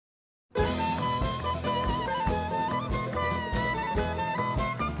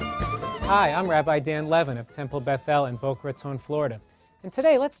Hi, I'm Rabbi Dan Levin of Temple Bethel in Boca Raton, Florida. And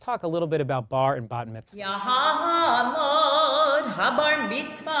today, let's talk a little bit about bar and bat mitzvah. Yahamod habar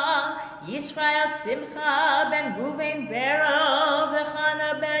mitzvah Yisrael Simcha ben Ruven Bera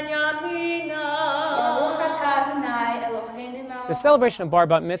v'Chana ben Yamina. The celebration of bar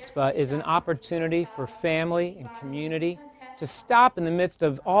bat mitzvah is an opportunity for family and community to stop in the midst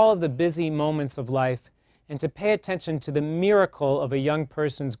of all of the busy moments of life and to pay attention to the miracle of a young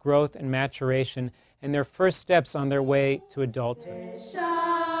person's growth and maturation and their first steps on their way to adulthood.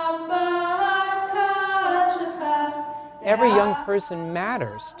 Every young person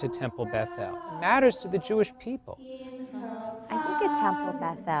matters to Temple Bethel, matters to the Jewish people. I think at Temple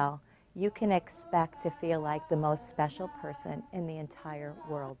Bethel, you can expect to feel like the most special person in the entire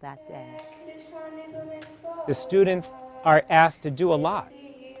world that day. The students are asked to do a lot.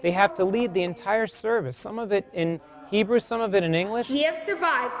 They have to lead the entire service, some of it in Hebrew, some of it in English. We have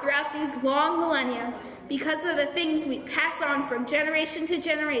survived throughout these long millennia because of the things we pass on from generation to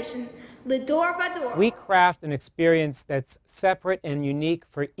generation, l'dor vador. We craft an experience that's separate and unique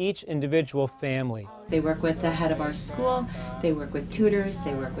for each individual family. They work with the head of our school, they work with tutors,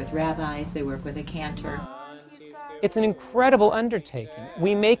 they work with rabbis, they work with a cantor. It's an incredible undertaking.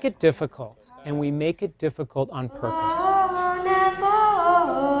 We make it difficult, and we make it difficult on purpose.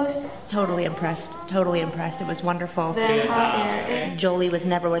 Totally impressed, totally impressed. It was wonderful. Jolie was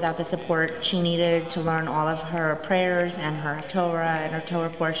never without the support she needed to learn all of her prayers and her Torah and her Torah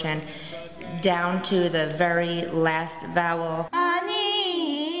portion, down to the very last vowel.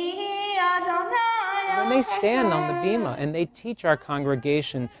 When they stand on the bima and they teach our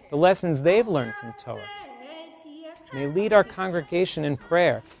congregation the lessons they've learned from Torah, and they lead our congregation in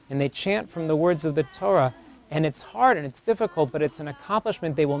prayer, and they chant from the words of the Torah, and it's hard and it's difficult, but it's an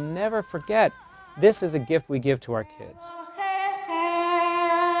accomplishment they will never forget. This is a gift we give to our kids.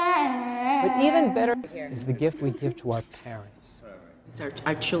 But even better is the gift we give to our parents.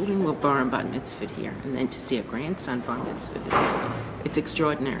 Our children will bar and bat mitzvah here, and then to see a grandson bar mitzvah, it's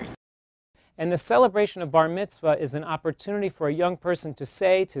extraordinary. And the celebration of bar mitzvah is an opportunity for a young person to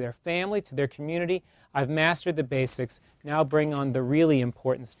say to their family, to their community, I've mastered the basics, now bring on the really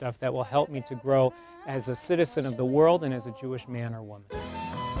important stuff that will help me to grow as a citizen of the world and as a Jewish man or woman.